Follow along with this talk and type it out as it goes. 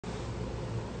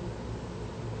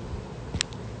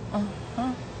I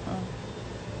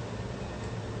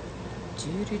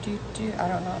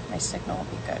don't know if my signal will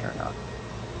be good or not.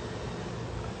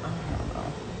 I don't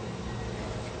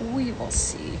know. We will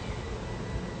see.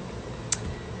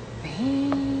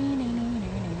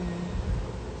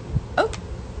 Oh,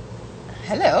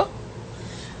 hello.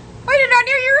 I did not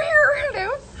know you were here. Hello.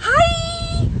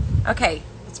 Hi. Okay,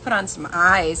 let's put on some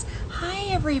eyes. Hi,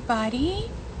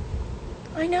 everybody.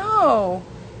 I know.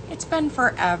 It's been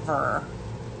forever.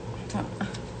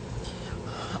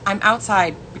 I'm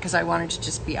outside because I wanted to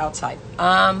just be outside.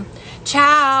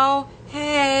 Ciao.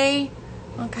 Hey.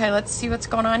 Okay, let's see what's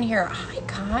going on here. Hi,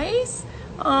 guys.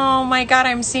 Oh, my God.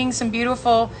 I'm seeing some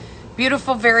beautiful,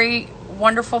 very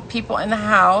wonderful people in the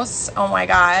house. Oh, my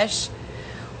gosh.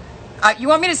 You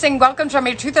want me to sing Welcome to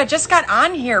My Truth? I just got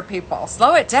on here, people.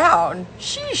 Slow it down.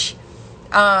 Sheesh.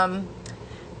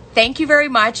 Thank you very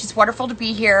much. It's wonderful to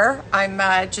be here. I'm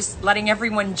just letting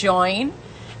everyone join.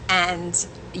 And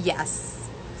yes.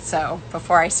 So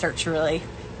before I start to really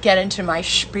get into my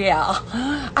spiel,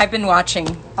 I've been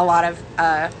watching a lot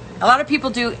of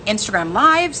people do Instagram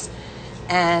lives,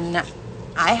 and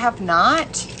I have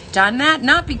not done that.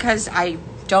 Not because I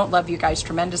don't love you guys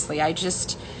tremendously. I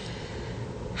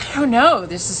don't know.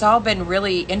 This has all been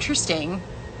really interesting.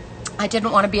 I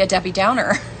didn't want to be a Debbie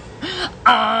Downer.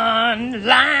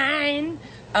 Online.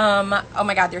 Oh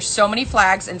my God, there's so many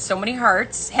flags and so many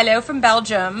hearts. Hello from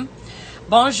Belgium.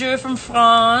 Bonjour from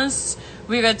France.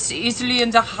 We got Italy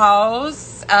in the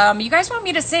house. You guys want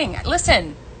me to sing?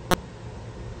 Listen.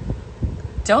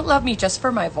 Don't love me just for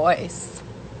my voice.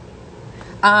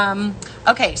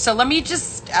 Okay, so let me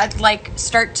just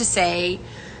start to say,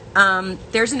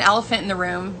 there's an elephant in the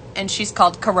room, and she's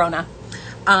called Corona.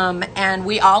 And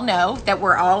we all know that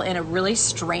we're all in a really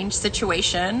strange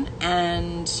situation,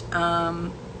 and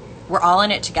we're all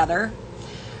in it together.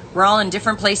 We're all in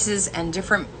different places and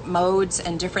different modes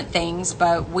and different things,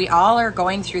 but we all are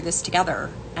going through this together.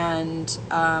 And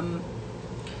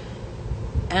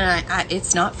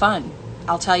it's not fun.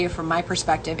 I'll tell you from my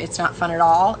perspective, it's not fun at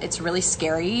all. It's really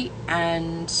scary.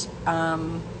 And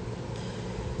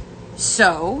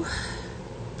so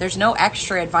there's no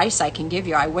extra advice I can give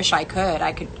you. I wish I could.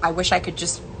 I wish I could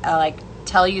just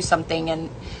tell you something and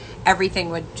everything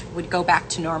would go back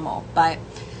to normal. But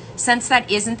since that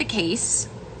isn't the case,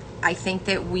 I think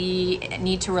that we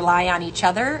need to rely on each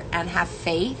other and have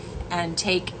faith and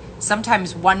take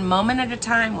sometimes one moment at a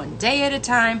time, one day at a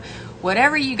time,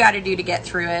 whatever you got to do to get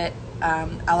through it.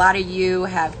 A lot of you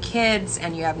have kids,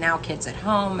 and you have now kids at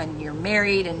home, and you're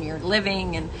married and you're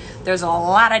living, and there's a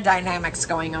lot of dynamics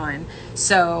going on.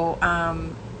 So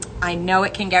I know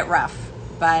it can get rough,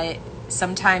 but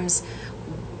sometimes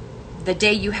the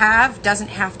day you have doesn't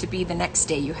have to be the next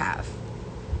day you have.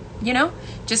 You know,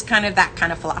 just kind of that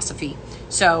kind of philosophy.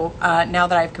 So now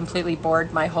that I've completely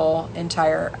bored my whole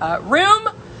entire room,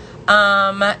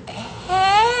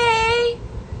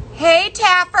 hey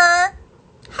Tapper,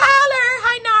 holler,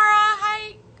 hi Nara,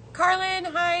 hi Carlin,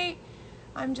 hi.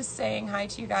 I'm just saying hi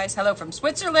to you guys. Hello from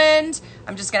Switzerland.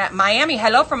 I'm just gonna Miami.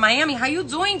 Hello from Miami. How you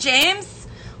doing, James?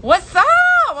 What's up?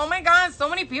 Oh my God, so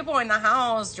many people in the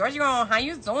house. Giorgio, how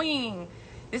you doing?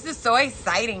 This is so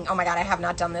exciting. Oh my God, I have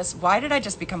not done this. Why did I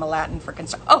just become a Latin for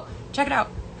construct? Oh, check it out.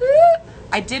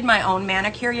 I did my own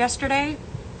manicure yesterday.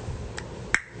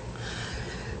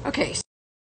 Okay.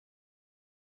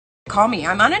 Call me.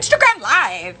 I'm on Instagram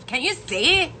Live. Can you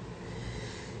see?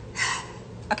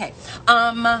 Okay.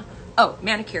 Oh,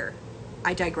 manicure.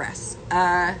 I digress.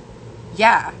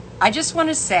 Yeah. I just want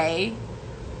to say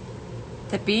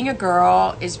that being a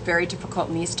girl is very difficult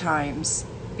in these times,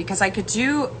 because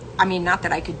not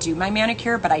that I could do my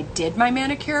manicure, but I did my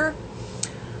manicure.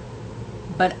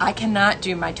 But I cannot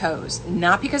do my toes.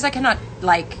 Not because I cannot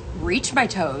reach my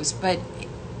toes, but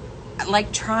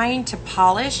trying to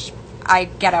polish, I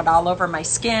get it all over my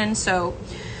skin. So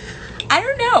I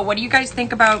don't know. What do you guys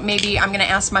think about, maybe I'm going to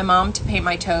ask my mom to paint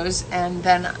my toes, and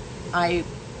then I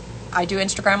do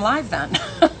Instagram Live then.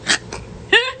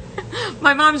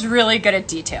 My mom's really good at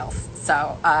details.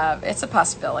 So it's a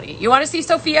possibility. You want to see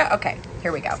Sophia? Okay,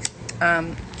 here we go.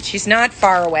 She's not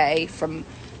far away from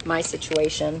my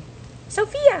situation.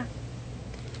 Sophia.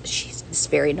 She's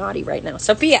very naughty right now.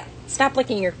 Sophia, stop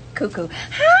licking your cuckoo.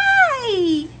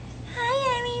 Hi.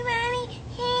 Hi, everybody.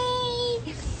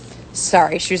 Hey.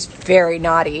 Sorry, she was very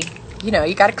naughty. You know,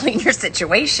 you got to clean your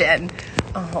situation.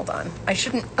 Oh, hold on. I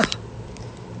shouldn't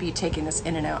be taking this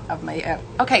in and out of my...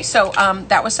 Okay, so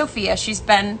that was Sophia. She's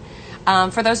been...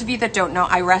 for those of you that don't know,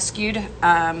 I rescued,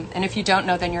 and if you don't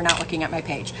know, then you're not looking at my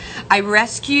page. I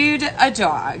rescued a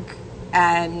dog,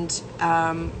 and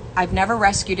I've never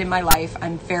rescued in my life.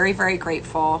 I'm very, very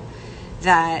grateful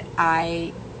that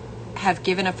I have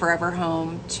given a forever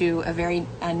home to a very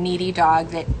needy dog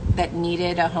that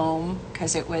needed a home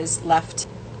because it was left.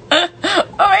 Oh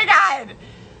my God.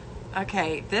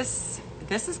 Okay, this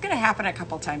is going to happen a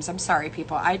couple times. I'm sorry,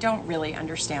 people. I don't really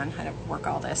understand how to work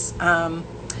all this.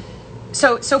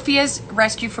 So Sophia's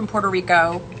rescued from Puerto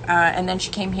Rico, and then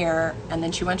she came here, and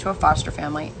then she went to a foster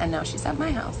family, and now she's at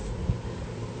my house,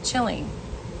 chilling.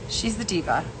 She's the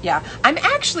diva. Yeah, I'm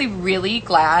actually really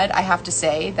glad, I have to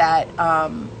say, that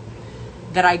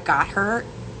that I got her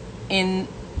in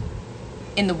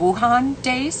the Wuhan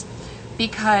days,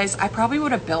 because I probably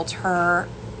would have built her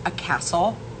a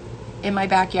castle in my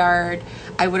backyard.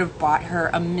 I would have bought her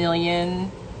a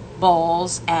million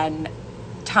bowls and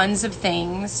tons of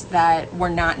things that were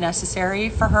not necessary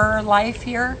for her life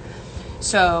here.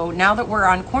 So now that we're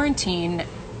on quarantine,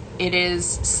 it is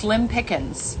slim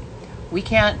pickings. We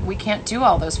can't do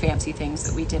all those fancy things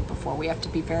that we did before. We have to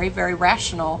be very, very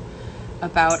rational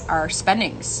about our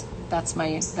spendings. That's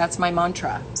my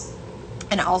mantra.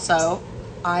 And also,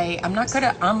 I'm not good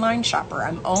at online shopper.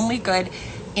 I'm only good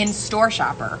in-store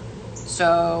shopper.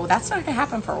 So that's not gonna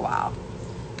happen for a while.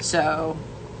 So,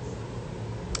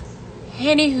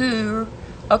 anywho,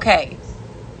 okay.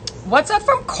 What's up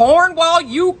from Cornwall,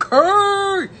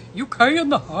 UK? UK in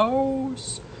the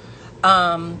house.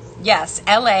 Yes,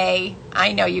 LA.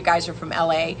 I know you guys are from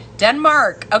LA.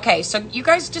 Denmark. Okay, so you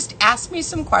guys just ask me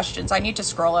some questions. I need to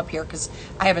scroll up here because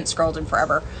I haven't scrolled in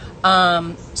forever.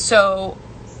 So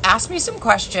ask me some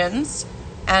questions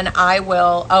and I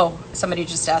will. Oh, somebody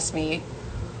just asked me,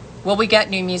 will we get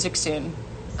new music soon?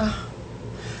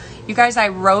 You guys, I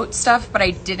wrote stuff, but I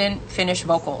didn't finish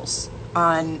vocals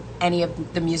on any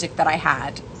of the music that I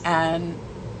had. And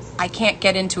I can't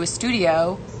get into a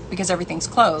studio because everything's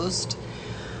closed.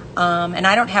 And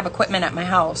I don't have equipment at my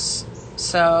house.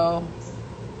 So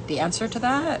the answer to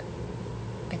that,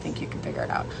 I think you can figure it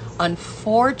out.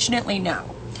 Unfortunately,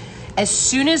 no. As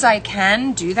soon as I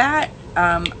can do that,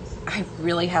 I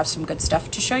really have some good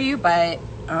stuff to show you, but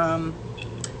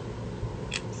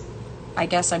I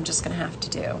guess I'm just going to have to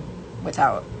do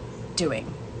without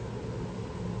doing.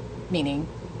 Meaning,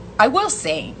 I will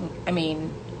sing, I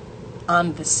mean,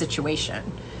 on the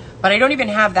situation. But I don't even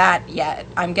have that yet.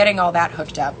 I'm getting all that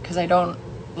hooked up because I don't,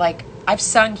 like, I've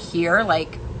sung here,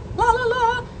 like, la la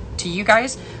la, to you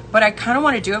guys. But I kind of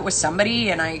want to do it with somebody,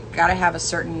 and I got to have a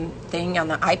certain thing on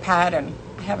the iPad, and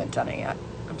I haven't done it yet.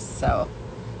 I'm so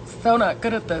not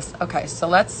good at this. Okay, so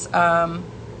let's,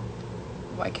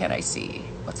 why can't I see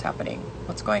what's happening?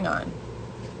 What's going on?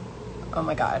 Oh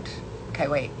my God. Okay,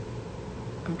 wait.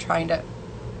 I'm trying to,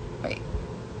 wait.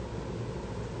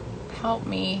 Help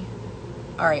me.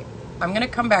 All right, I'm going to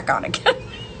come back on again.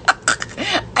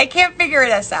 I can't figure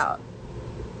this out.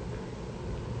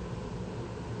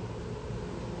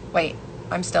 Wait,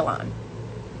 I'm still on.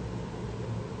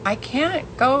 I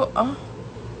can't go.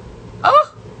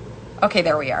 Oh. Okay,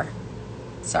 there we are.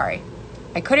 Sorry.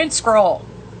 I couldn't scroll.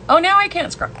 Oh, now I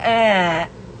can't scroll.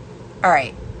 All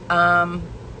right.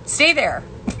 Stay there.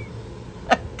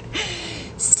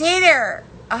 Stay there.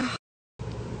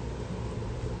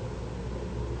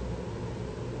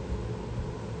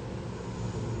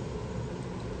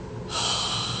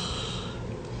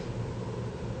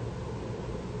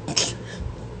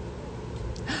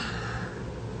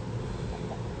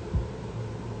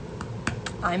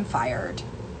 I'm fired.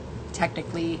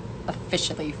 Technically,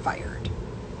 officially fired.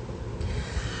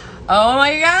 Oh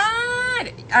my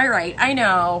God. All right, I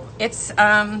know. It's,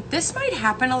 this might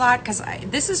happen a lot because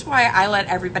this is why I let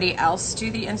everybody else do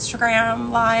the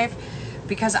Instagram live,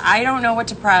 because I don't know what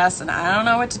to press and I don't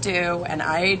know what to do and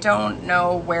I don't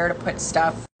know where to put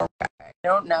stuff. I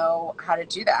don't know how to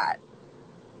do that.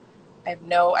 I have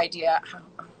no idea how.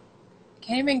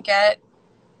 Can't even get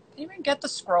the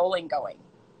scrolling going.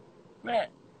 Man.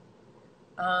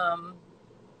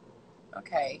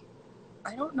 Okay.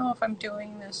 I don't know if I'm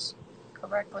doing this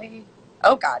correctly.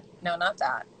 Oh God, no, not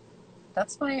that.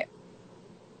 That's my,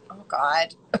 oh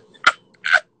God.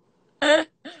 Wait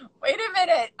a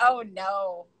minute. Oh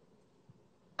no.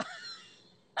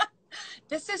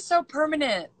 This is so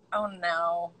permanent. Oh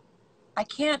no. I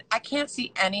can't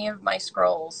see any of my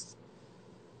scrolls.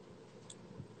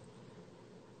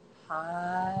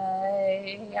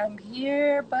 Hi, I'm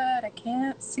here, but I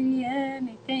can't see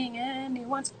anything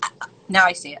anyone's. Now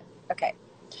I see it. Okay.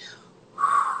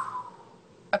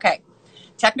 Okay.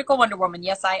 Technical Wonder Woman.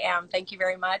 Yes, I am. Thank you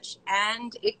very much.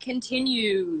 And it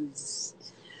continues.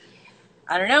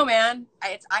 I don't know, man.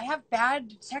 I have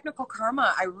bad technical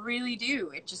karma. I really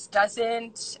do. It just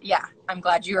doesn't. Yeah, I'm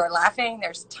glad you are laughing.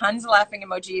 There's tons of laughing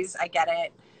emojis. I get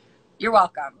it. You're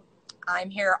welcome. I'm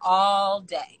here all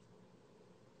day.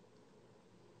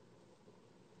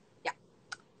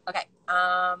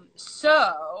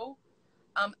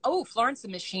 Oh, Florence the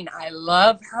Machine. I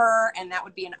love her, and that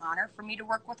would be an honor for me to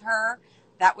work with her.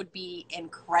 That would be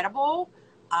incredible.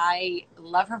 I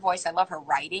love her voice. I love her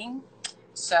writing.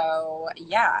 So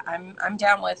yeah, I'm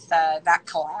down with that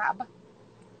collab.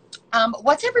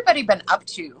 What's everybody been up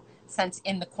to since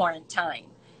in the quarantine?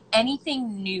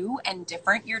 Anything new and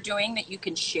different you're doing that you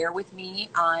can share with me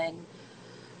on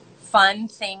fun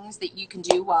things that you can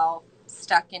do while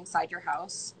stuck inside your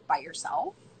house by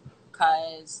yourself?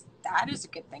 Because that is a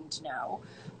good thing to know.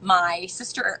 My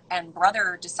sister and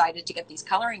brother decided to get these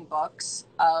coloring books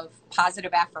of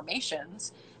positive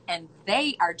affirmations, and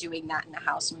they are doing that in the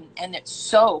house, and it's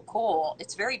so cool.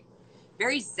 It's very,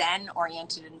 very zen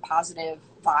oriented and positive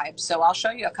vibes. So I'll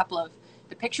show you a couple of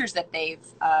the pictures that they've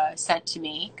sent to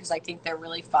me because I think they're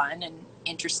really fun and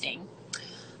interesting.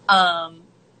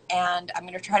 And I'm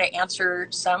going to try to answer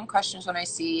some questions when I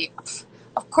see.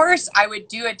 Of course, I would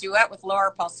do a duet with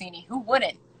Laura Pausini. Who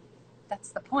wouldn't? That's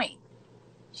the point.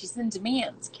 She's in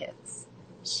demands, kids.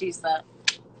 She's the,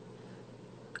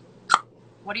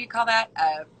 what do you call that?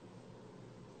 I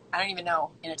don't even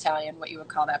know in Italian what you would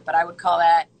call that, but I would call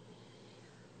that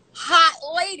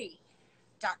hotlady.com.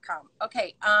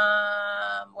 Okay.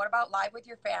 What about live with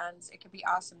your fans? It could be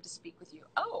awesome to speak with you.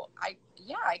 Oh, I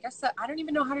guess that, I don't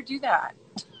even know how to do that.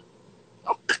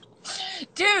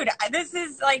 Dude, this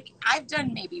is like, I've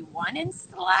done maybe one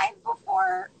InstaLive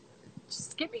before.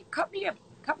 Just cut me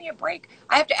a break.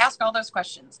 I have to ask all those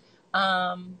questions.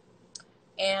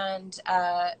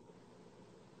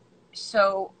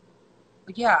 So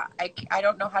yeah, I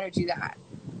don't know how to do that.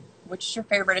 Which is your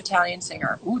favorite Italian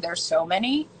singer? Ooh, there's so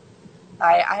many.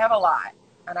 I have a lot,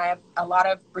 and I have a lot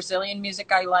of Brazilian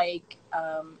music I like.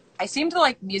 I seem to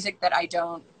like music that I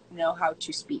don't know how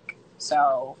to speak.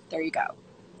 So there you go.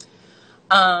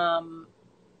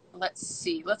 Let's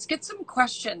see. Let's get some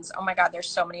questions. Oh my God, there's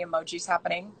so many emojis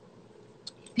happening.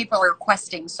 People are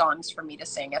requesting songs for me to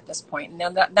sing at this point. Now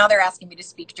they're asking me to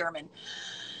speak German.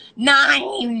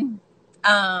 9.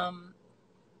 And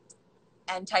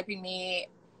typing me.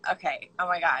 Okay. Oh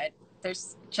my God.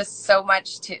 There's just so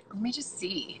much to. Let me just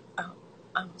see.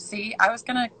 See, I was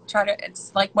gonna try to.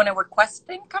 It's like when a request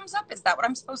thing comes up. Is that what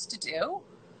I'm supposed to do?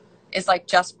 Is like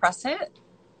just press it?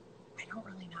 I don't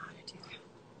really know how to do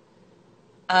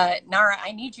that. Nara,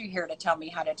 I need you here to tell me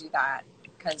how to do that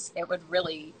because it would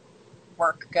really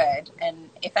work good. And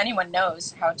if anyone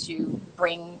knows how to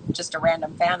bring just a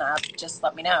random fan up, just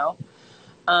let me know.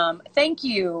 Thank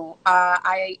you.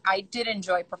 I did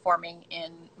enjoy performing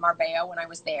in Marbella when I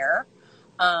was there.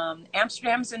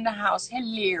 Amsterdam's in the house.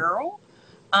 Hello.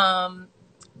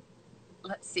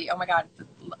 Let's see. Oh my God,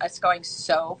 it's going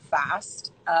so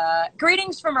fast.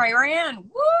 Greetings from Iran.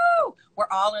 Woo! We're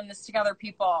all in this together,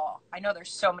 people. I know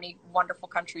there's so many wonderful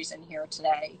countries in here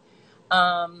today.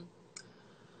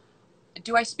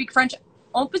 Do I speak French?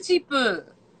 Un petit peu.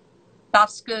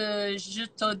 Parce que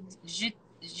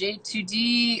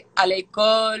j'étudie à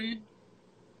l'école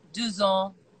 2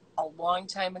 ans, a long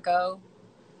time ago.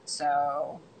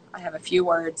 So I have a few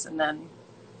words, and then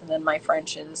my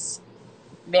French is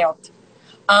merde.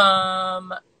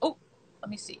 Oh, let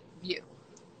me see. View.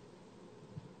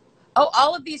 Oh,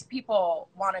 all of these people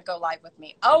want to go live with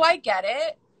me. Oh, I get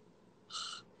it.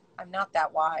 I'm not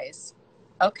that wise.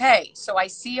 Okay, so I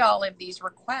see all of these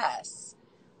requests.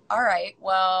 All right,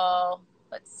 well,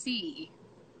 let's see.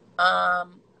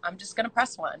 I'm just gonna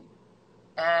press one,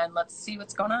 and let's see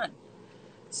what's going on.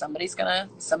 Somebody's gonna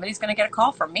get a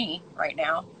call from me right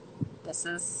now. This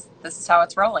is how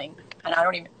it's rolling, and I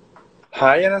don't even.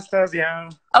 Hi,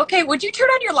 Anastacia. Okay, would you turn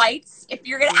on your lights if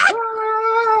you're gonna?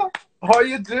 How are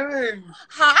you doing?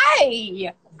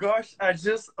 Hi. Gosh, I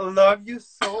just love you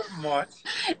so much.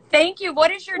 Thank you. What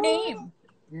is your name?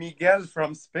 Miguel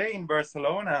from Spain,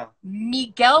 Barcelona.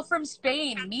 Miguel from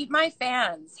Spain. Meet my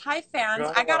fans. Hi, fans.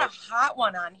 God. I got a hot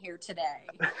one on here today.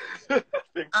 Thank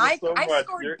you so much. I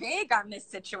scored big on this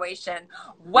situation.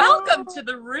 Welcome to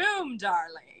the room,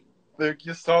 darling. Thank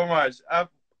you so much. I've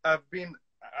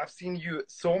seen you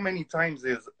so many times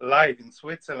live in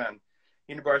Switzerland,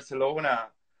 in Barcelona.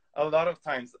 A lot of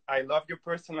times. I love your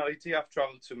personality. I've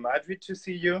traveled to Madrid to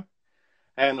see you.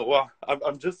 And well,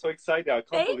 I'm just so excited. I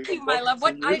can't believe Thank you, my love.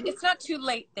 It's not too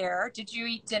late there. Did you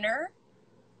eat dinner?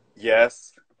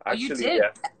 Yes. Actually, you did.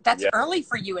 Yeah. That's early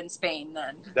for you in Spain,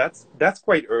 then. That's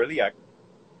quite early,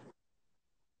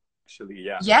 actually,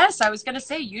 yeah. Yes, I was going to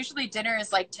say, usually dinner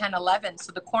is like 10, 11,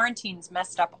 so the quarantine's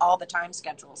messed up all the time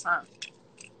schedules, huh?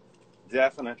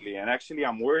 Definitely. And actually,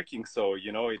 I'm working, so,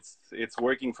 it's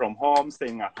working from home,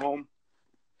 staying at home.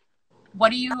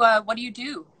 What do you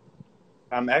do?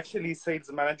 I'm actually sales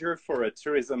manager for a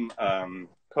tourism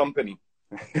company.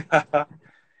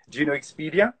 Do you know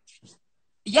Expedia?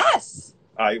 Yes.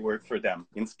 I work for them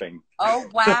in Spain. Oh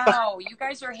wow, you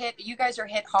guys are hit. You guys are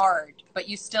hit hard, but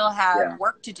you still have Yeah,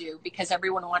 work to do because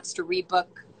everyone wants to rebook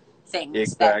things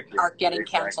that exactly, are getting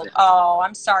exactly. canceled. Oh,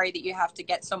 I'm sorry that you have to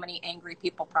get so many angry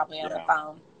people probably on the Yeah.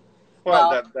 phone. Well,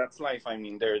 Well, that's life. I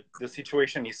mean, the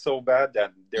situation is so bad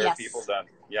that there are people yes. that,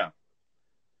 yeah,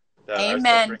 that are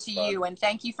Amen suffering. to But you, and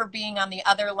thank you for being on the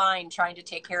other line trying to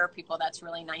take care of people. That's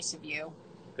really nice of you.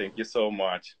 thank you so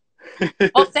much.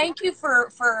 Well, thank you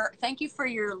for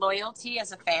your loyalty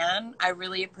as a fan. I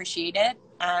really appreciate it.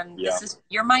 And Yeah.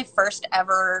 you're my first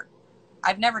ever.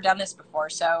 I've never done this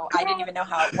before, so I didn't even know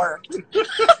how it worked.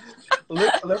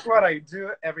 Look what I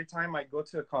do every time I go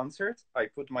to a concert. I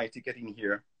put my ticket in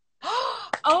here.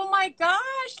 Oh my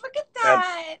gosh, look at And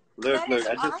that. look, That look, is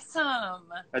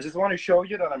awesome. I just want to show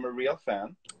you that I'm a real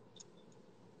fan.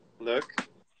 Look.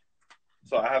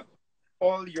 So I have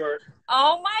all your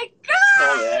Oh my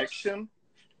gosh. collection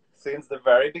since the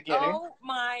very beginning. Oh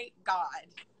my God.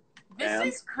 This And,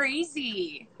 is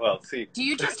crazy. well, see. Do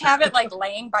you just have it like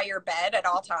laying by your bed at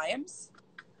all times?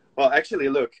 Well, actually,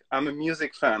 look, I'm a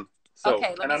music fan. So,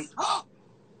 Okay, let me. and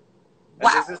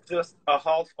Wow. this is just a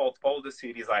half of all the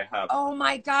CDs I have. Oh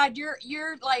my God,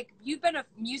 you're like you've been a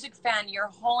music fan your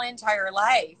whole entire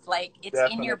life. Like it's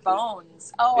in your Definitely.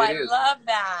 bones. Oh, It I is. love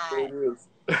that. It is.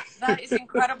 That is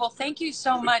incredible. Thank you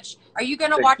so much. Are you going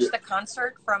to Thank watch you. the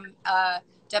concert from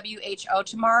WHO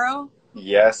tomorrow?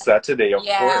 Yes, Saturday, of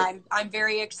Yeah, course. I'm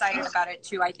very excited about it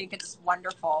too. I think it's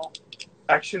wonderful.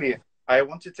 Actually, I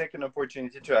want to take an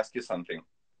opportunity to ask you something.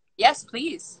 Yes,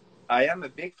 please. I am a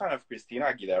big fan of Christina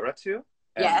Aguilera too.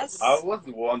 And Yes. I was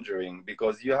wondering,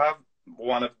 because you have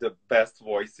one of the best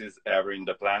voices ever in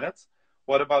the planet,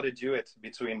 what about a duet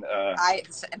between...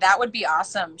 That would be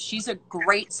awesome. She's a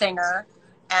great singer.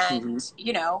 And, Mhm.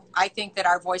 you know, I think that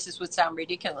our voices would sound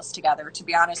ridiculous together, to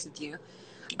be honest with you.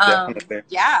 Definitely.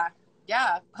 Yeah.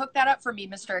 Hook that up for me,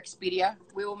 Mr. Expedia.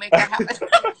 We will make that happen.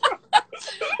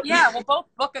 Yeah, we'll both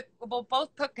book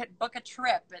a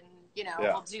trip, and you know,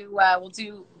 Yeah. we'll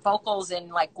do vocals in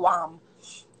like Guam.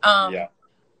 Yeah.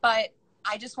 But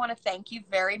I just want to thank you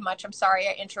very much. I'm sorry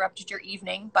I interrupted your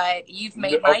evening, but you've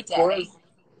made my Of day. course.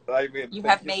 I mean, You thank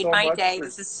have you made so my much. day.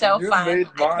 This is so You fun. made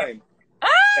I can't.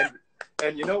 mine.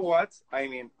 And you know what? I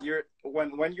mean, you're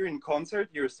when you're in concert,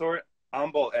 you're so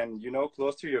humble and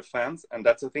close to your fans, and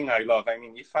that's the thing I love. I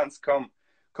mean, if fans come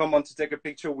on to take a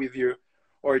picture with you,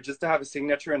 or just to have a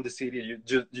signature in the CD,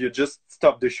 you just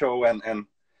stop the show, and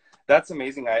that's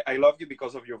amazing. I love you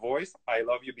because of your voice. I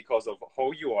love you because of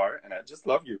who you are, and I just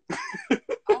love you.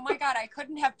 Oh my God, I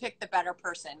couldn't have picked a better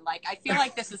person. Like, I feel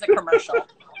like this is a commercial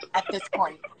at this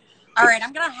point. All right,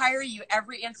 I'm going to hire you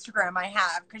every Instagram I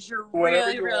have because you're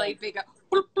really big.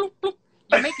 Bloop, bloop, bloop.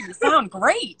 You're making me sound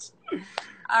great.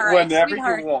 All right, Whenever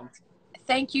sweetheart. you want.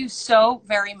 Thank you so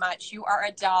very much. You are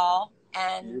a doll. You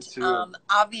And too.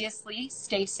 obviously,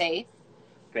 stay safe.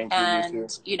 Thank you. You too.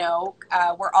 And, you know,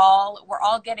 we're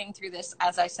all getting through this,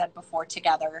 as I said before,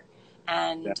 together.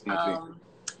 And, Definitely.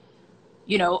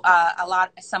 you know,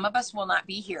 some of us will not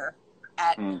be here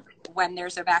at when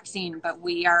there's a vaccine, but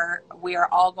we are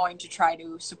all going to try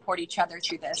to support each other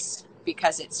through this,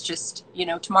 because it's just, you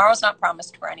know, tomorrow's not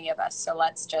promised for any of us. So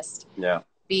let's just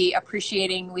be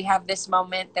appreciating we have this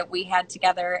moment that we had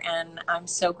together, and I'm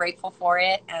so grateful for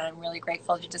it. And I'm really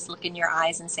grateful to just look in your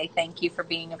eyes and say thank you for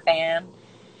being a fan.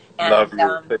 And, love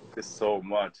you. Thank you so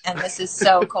much. And this is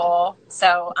so cool.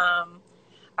 So,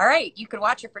 all right, you can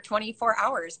watch it for 24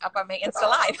 hours up on my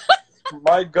InstaLive.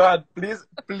 My God,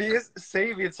 please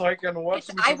save it so I can watch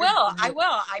it. I will.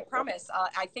 I promise.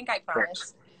 I think I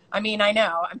promise. I mean, I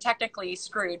know I'm technically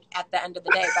screwed at the end of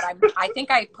the day, but I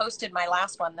think I posted my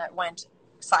last one that went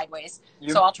sideways.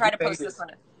 So I'll try to post this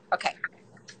one. Okay.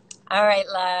 All right,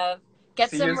 love.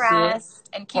 Get some rest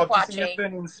and keep watching. See you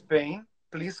soon in Spain.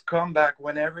 Please come back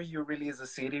whenever you release a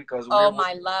CD, because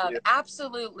my love,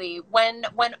 absolutely. When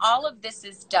all of this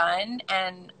is done,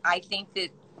 and I think that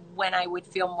when I would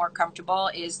feel more comfortable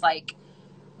is like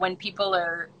when people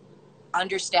are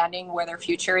understanding where their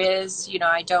future is. You know,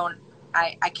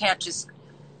 I can't just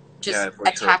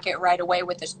attack it right away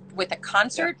with a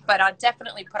concert, but I'll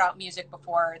definitely put out music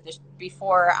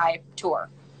before I tour.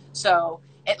 So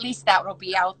at least that will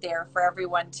be out there for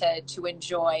everyone to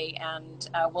enjoy, and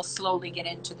we'll slowly get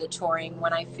into the touring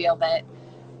when I feel that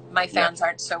my fans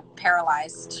aren't so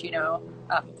paralyzed, you know,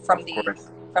 from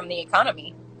the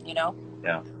economy, you know.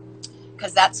 Yeah.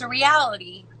 Because that's a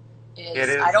reality.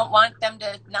 I don't want them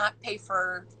to not pay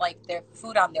for like their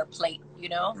food on their plate, you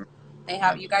know.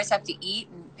 You guys have to eat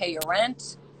and pay your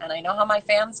rent, And I know how my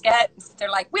fans get. They're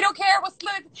like, we don't care. We'll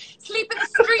sleep in the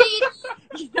street.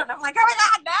 And I'm like, oh my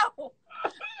God, no.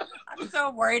 I'm so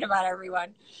worried about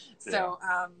everyone. So,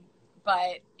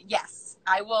 but yes,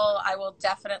 I will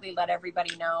definitely let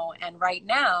everybody know. And right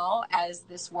now, as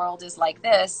this world is like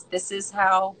this is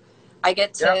how I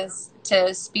get to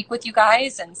speak with you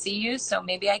guys and see you. So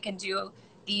maybe I can do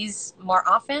these more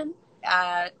often,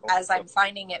 as I'm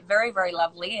finding it very, very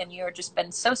lovely. And you've just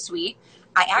been so sweet.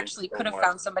 I actually could have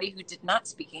found somebody who did not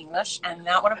speak English, and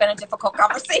that would have been a difficult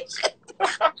conversation.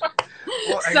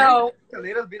 Well, so a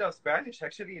little bit of Spanish.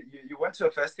 Actually, you went to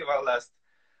a festival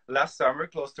last summer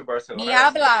close to Barcelona. Mi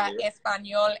habla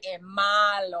español es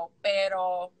malo,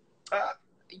 pero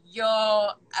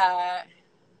yo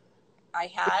I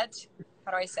had,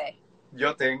 how do I say?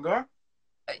 Yo tengo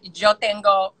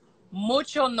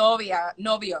mucho novios.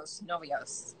 Novios,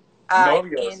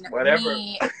 whatever.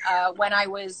 When I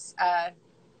was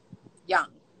young.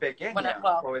 Pequeña,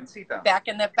 jovencita. Back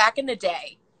in the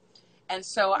day. And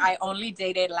so I only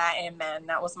dated Latin men.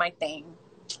 That was my thing.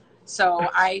 So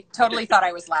I totally thought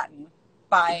I was Latin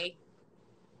by,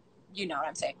 you know what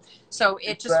I'm saying. So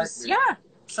it just was,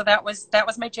 So that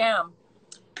was my jam.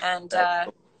 And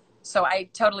so I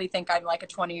totally think I'm like a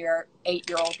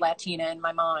 28-year-old Latina in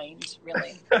my mind,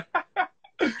 really.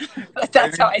 But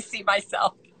that's how I see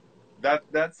myself.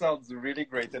 That sounds really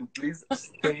great. And please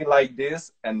stay like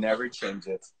this and never change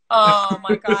it. Oh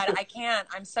my God, I can't.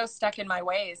 I'm so stuck in my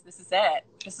ways. This is it.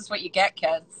 This is what you get,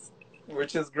 kids.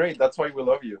 Which is great. That's why we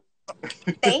love you.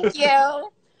 Thank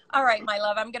you. All right, my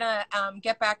love. I'm gonna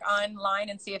get back online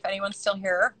and see if anyone's still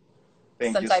here.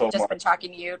 Since I've just been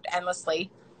talking to you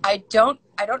endlessly. I don't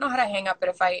know how to hang up, but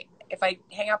if I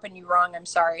hang up and you wrong, I'm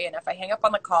sorry. And if I hang up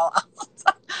on the call,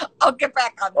 I'll get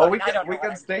back on. Oh, we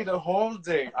can stay the whole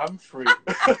day. I'm free.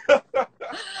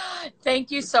 Thank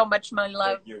you so much, my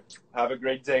love. Thank you. Have a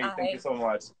great day. Bye. Thank you so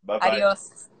much. Bye-bye.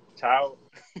 Adios. Ciao.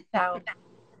 Ciao.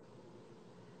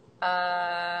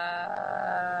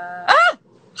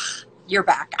 You're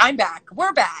back. I'm back.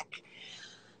 We're back.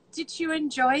 Did you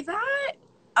enjoy that?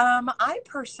 I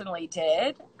personally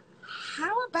did.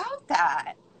 How about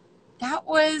that?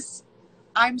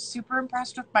 I'm super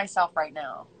impressed with myself right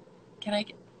now.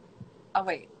 Oh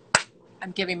wait,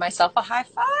 I'm giving myself a high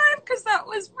five because that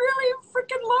was really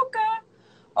freaking loca.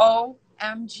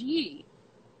 OMG.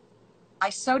 I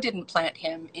so didn't plant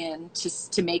him in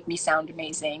to make me sound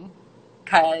amazing,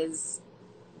 because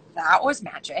that was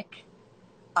magic.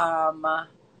 Now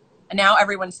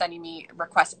everyone's sending me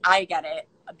requests. I get it.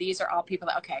 These are all people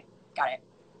that, okay, got it.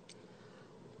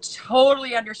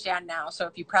 Totally understand now. So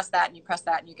if you press that and you press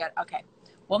that and you get, okay.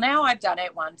 Well, now I've done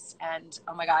it once, and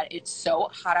oh my God, it's so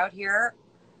hot out here,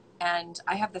 and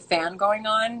I have the fan going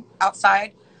on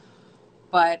outside,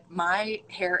 but my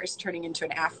hair is turning into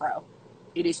an afro.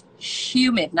 It is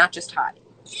humid, not just hot.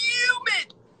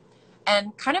 Humid!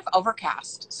 And kind of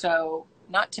overcast, so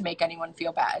not to make anyone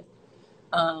feel bad.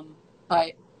 But let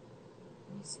me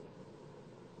see.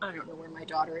 I don't know where my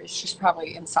daughter is. She's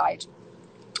probably inside.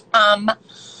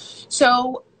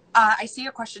 So I see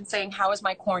a question saying, how is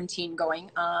my quarantine going?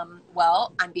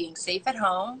 Well, I'm being safe at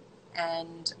home.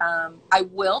 And I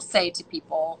will say to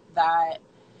people that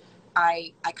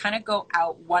I kind of go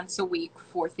out once a week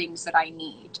for things that I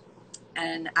need.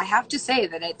 And I have to say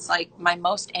that it's like my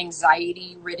most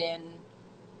anxiety-ridden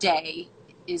day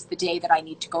is the day that I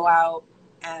need to go out,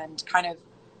 and kind of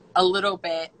a little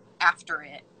bit after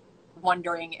it,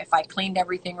 wondering if I cleaned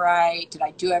everything right, did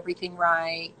I do everything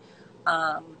right?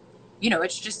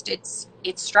 It's just, it's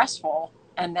stressful.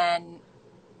 And then,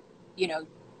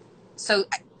 so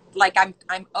like I'm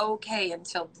okay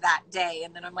until that day.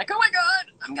 And then I'm like, oh my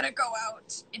God, I'm going to go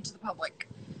out into the public.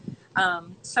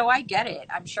 So I get it.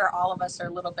 I'm sure all of us are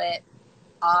a little bit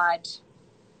odd,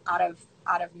 out of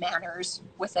manners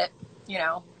with it,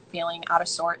 feeling out of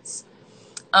sorts.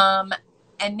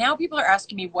 And now people are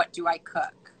asking me, what do I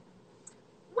cook?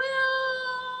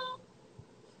 Well,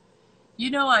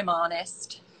 I'm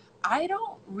honest. I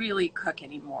don't really cook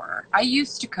anymore. I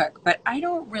used to cook, but I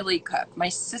don't really cook. My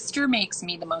sister makes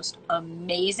me the most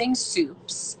amazing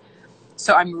soups.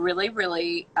 So I'm really,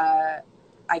 really,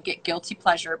 I get guilty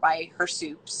pleasure by her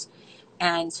soups.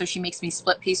 And so she makes me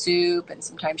split pea soup, and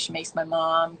sometimes she makes my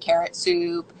mom carrot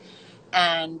soup.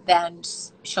 And then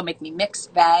she'll make me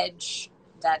mixed veg.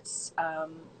 That's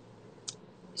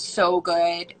so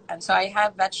good. And so I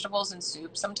have vegetables and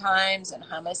soup sometimes, and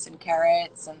hummus and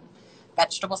carrots and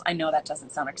vegetables. I know that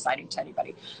doesn't sound exciting to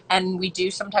anybody. And we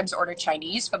do sometimes order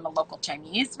Chinese from the local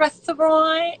Chinese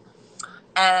restaurant.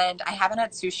 And I haven't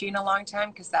had sushi in a long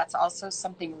time, because that's also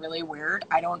something really weird.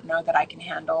 I don't know that I can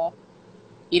handle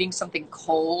eating something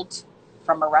cold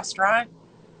from a restaurant,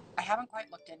 I haven't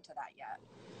quite looked into that yet.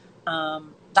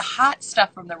 The hot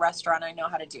stuff from the restaurant I know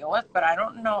how to deal with, but I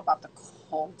don't know about the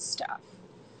cold stuff.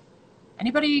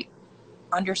 Anybody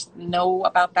know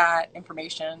about that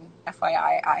information?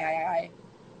 FYI,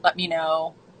 let me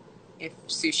know if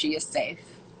sushi is safe.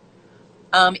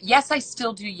 Yes, I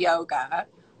still do yoga,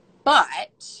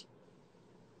 but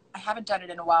I haven't done it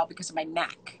in a while because of my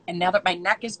neck. And now that my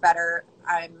neck is better,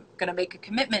 I'm going to make a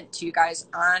commitment to you guys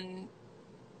on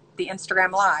the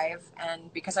Instagram Live.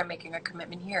 And because I'm making a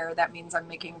commitment here, that means I'm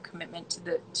making a commitment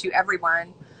to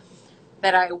everyone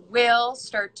that I will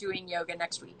start doing yoga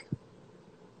next week.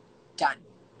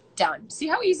 Done. See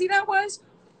how easy that was?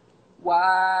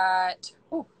 What?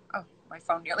 Oh, my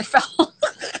phone nearly fell. Oh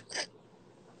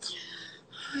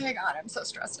my God, I'm so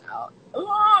stressed out.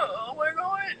 Oh my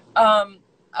God.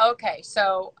 Okay,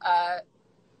 so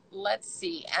let's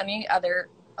see. Any other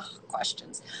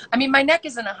questions? I mean, my neck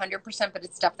isn't 100%, but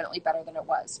it's definitely better than it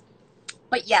was.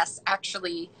 But yes,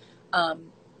 actually,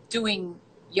 doing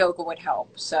yoga would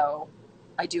help. So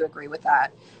I do agree with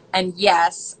that. And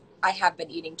yes, I have been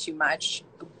eating too much.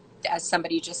 As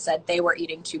somebody just said, they were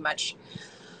eating too much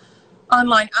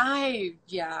online.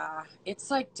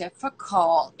 It's like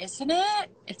difficult, isn't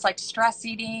it? It's like stress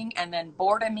eating and then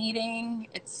boredom eating.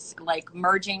 It's like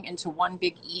merging into one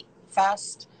big eat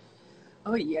fest.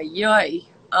 Oh yeah.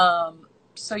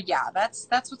 So yeah, that's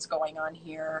what's going on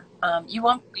here.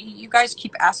 You guys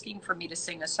keep asking for me to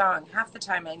sing a song. Half the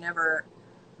time I never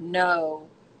know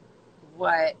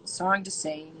what song to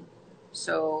sing.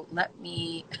 So I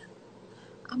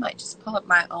might just pull up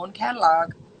my own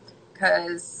catalog,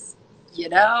 because,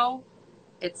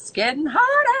 it's getting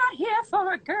hard out here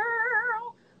for a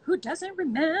girl who doesn't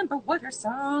remember what her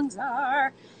songs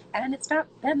are. And it's not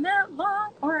been that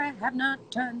long, or I have not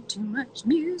done too much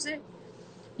music.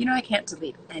 I can't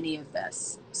delete any of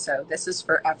this. So this is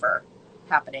forever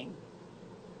happening.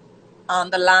 On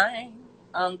the line.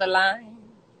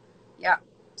 Yeah,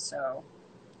 so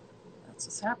that's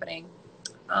what's happening.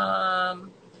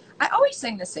 I always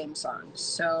sing the same song,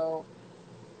 so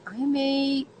I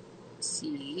may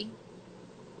see.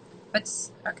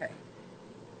 Okay.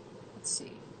 Let's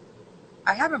see.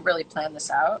 I haven't really planned this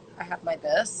out. I have my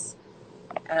this,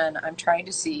 and I'm trying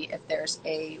to see if there's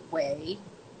a way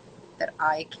that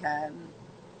I can.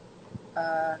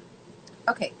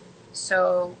 Okay,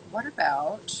 so what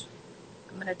about?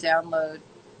 I'm gonna download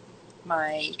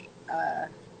my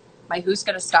my Who's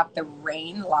Gonna Stop the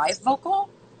Rain live vocal,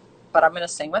 but I'm gonna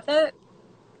sing with it.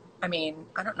 I mean,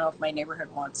 I don't know if my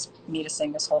neighborhood wants me to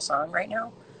sing this whole song right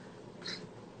now.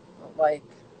 Like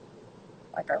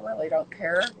I really don't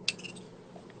care.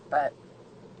 But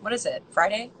what is it?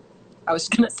 Friday? I was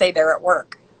gonna say they're at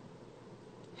work.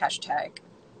 Hashtag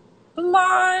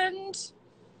blonde.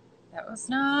 That was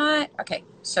not okay.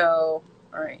 So,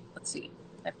 all right. Let's see.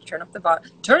 I have to turn up the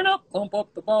volume. Bump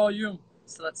up the volume.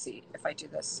 So let's see if I do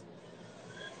this.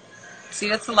 See,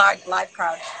 that's the live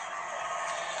crowd.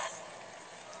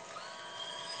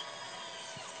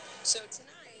 So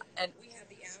tonight, and we have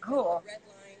the red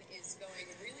line is going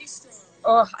really strong.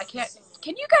 Oh, I can't.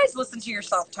 Can you guys listen to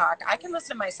yourself talk? I can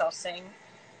listen to myself sing,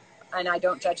 and I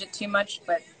don't judge it too much,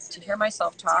 but to hear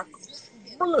myself talk.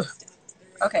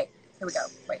 Okay, here we go.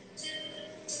 Wait.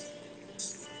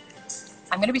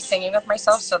 I'm going to be singing with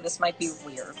myself, so this might be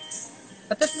weird.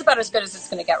 But this is about as good as it's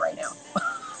going to get right now.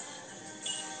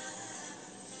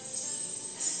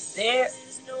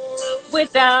 There's no road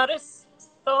without a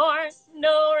storm,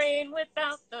 no rain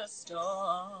without the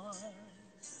storm.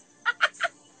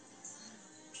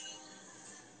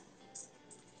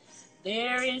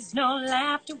 There is no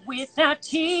laughter without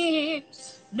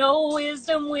tears, no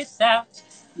wisdom without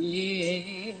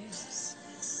years.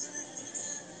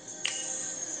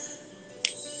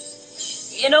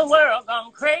 In a world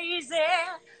gone crazy,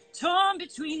 torn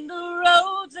between the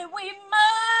roads that we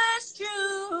must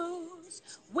choose,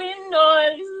 win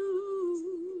or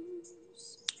lose.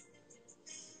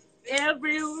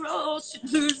 Every road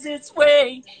should lose its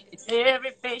way, if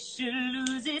every face should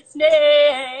lose its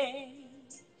name.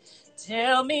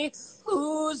 Tell me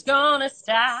who's gonna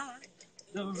stop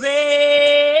the rain?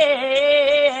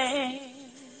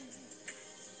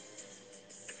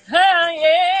 Oh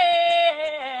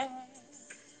yeah.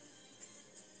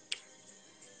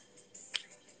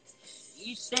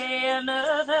 Each day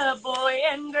another boy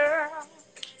and girl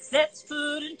sets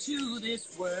foot into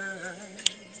this world.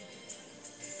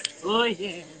 Oh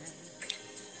yeah.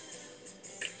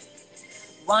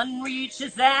 One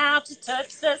reaches out to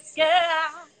touch the sky,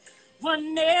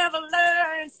 one never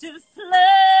learns to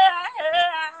fly.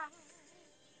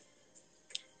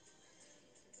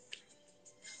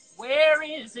 Where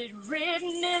is it written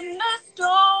in the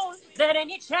stone that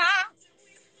any child...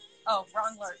 Oh,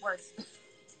 wrong words.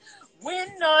 Win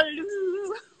or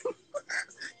lose.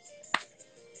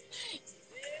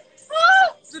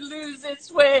 To lose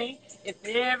its way, if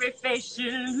every face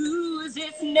should lose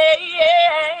its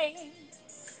name.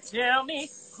 Tell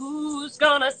me who's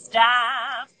gonna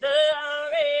stop the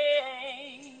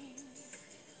rain?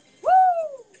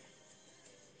 Woo!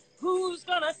 Who's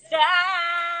gonna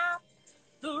stop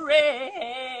the rain?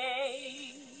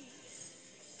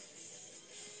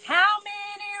 How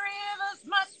many rivers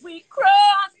must we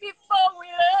cross before we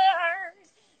learn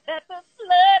that the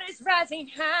flood is rising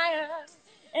higher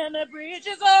and the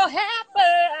bridges all have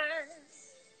burned?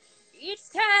 Each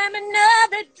time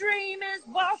another dream is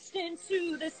washed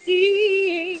into the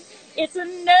sea, it's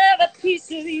another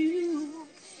piece of you,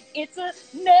 it's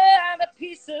another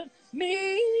piece of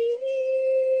me.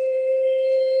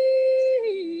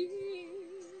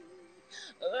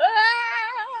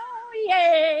 Oh,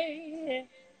 yeah.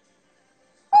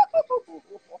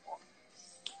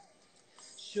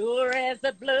 Sure as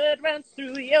the blood runs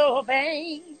through your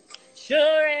veins,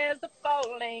 sure as the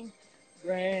falling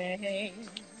rain.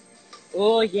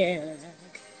 Oh, yeah.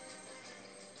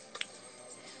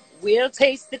 We'll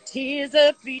taste the tears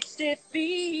of each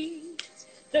defeat,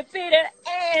 the bitter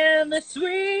and the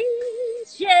sweet,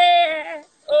 yeah.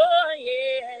 Oh,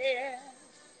 yeah.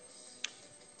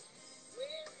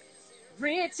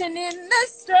 Written in the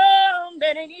stone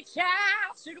that any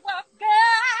child should walk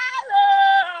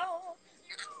alone,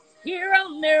 here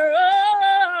on their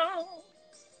own.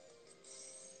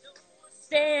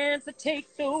 Stands to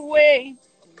take the way,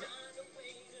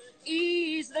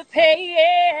 ease the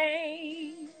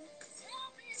pain.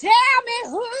 Tell me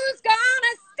who's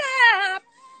gonna stop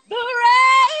the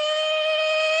rain?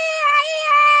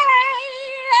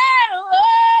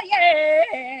 Oh,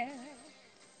 yeah.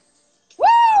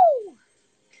 Woo!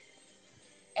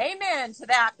 Amen to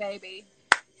that, baby.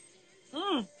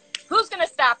 Who's gonna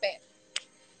stop it?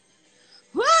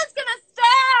 Who's gonna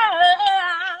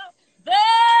stop the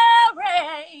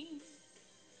rain?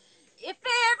 If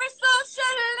every soul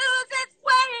should lose its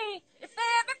way, if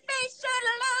every face should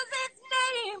lose its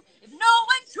name, if no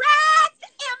one tries to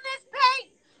end this pain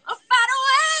or find a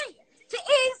way to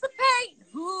ease the pain,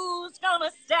 who's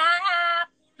gonna stop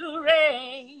the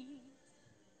rain?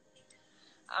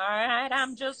 All right,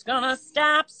 I'm just gonna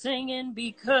stop singing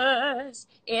because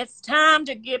it's time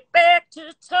to get back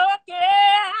to talking.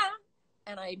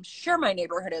 And I'm sure my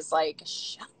neighborhood is like,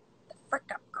 shut the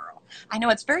frick up, girl. I know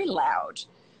it's very loud.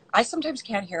 I sometimes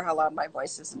can't hear how loud my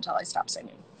voice is until I stop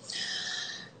singing.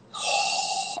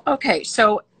 Okay,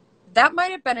 so that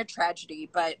might have been a tragedy,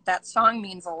 but that song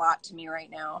means a lot to me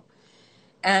right now.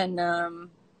 And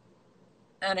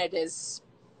it is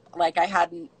like I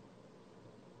hadn't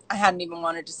even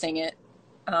wanted to sing it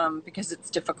because it's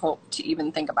difficult to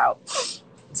even think about.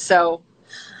 So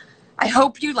I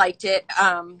hope you liked it.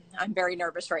 I'm very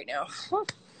nervous right now.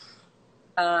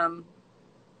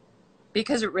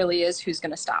 Because it really is who's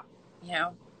going to stop, you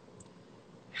know?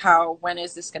 When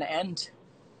is this going to end?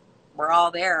 We're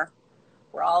all there.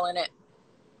 We're all in it.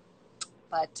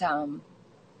 But I'm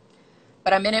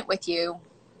in it with you,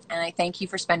 and I thank you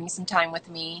for spending some time with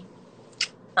me.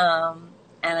 And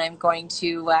I'm going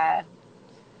to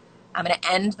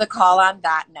end the call on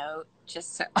that note.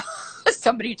 Just so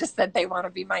somebody just said they want to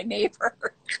be my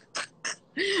neighbor.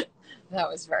 That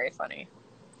was very funny.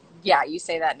 Yeah, you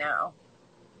say that now.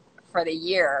 For the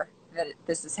year that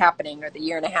this is happening, or the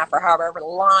year and a half, or however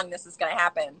long this is going to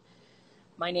happen,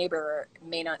 my neighbor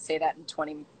may not say that in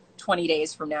 20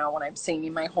 days from now when I'm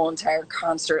singing my whole entire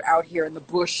concert out here in the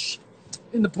bush,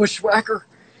 in the bushwhacker.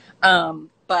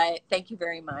 But thank you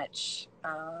very much.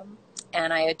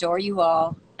 And I adore you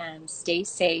all, and stay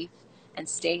safe and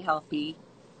stay healthy.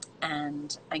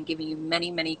 And I'm giving you many,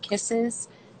 many kisses,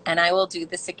 and I will do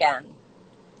this again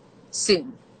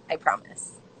soon. I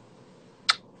promise.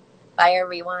 Bye,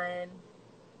 everyone.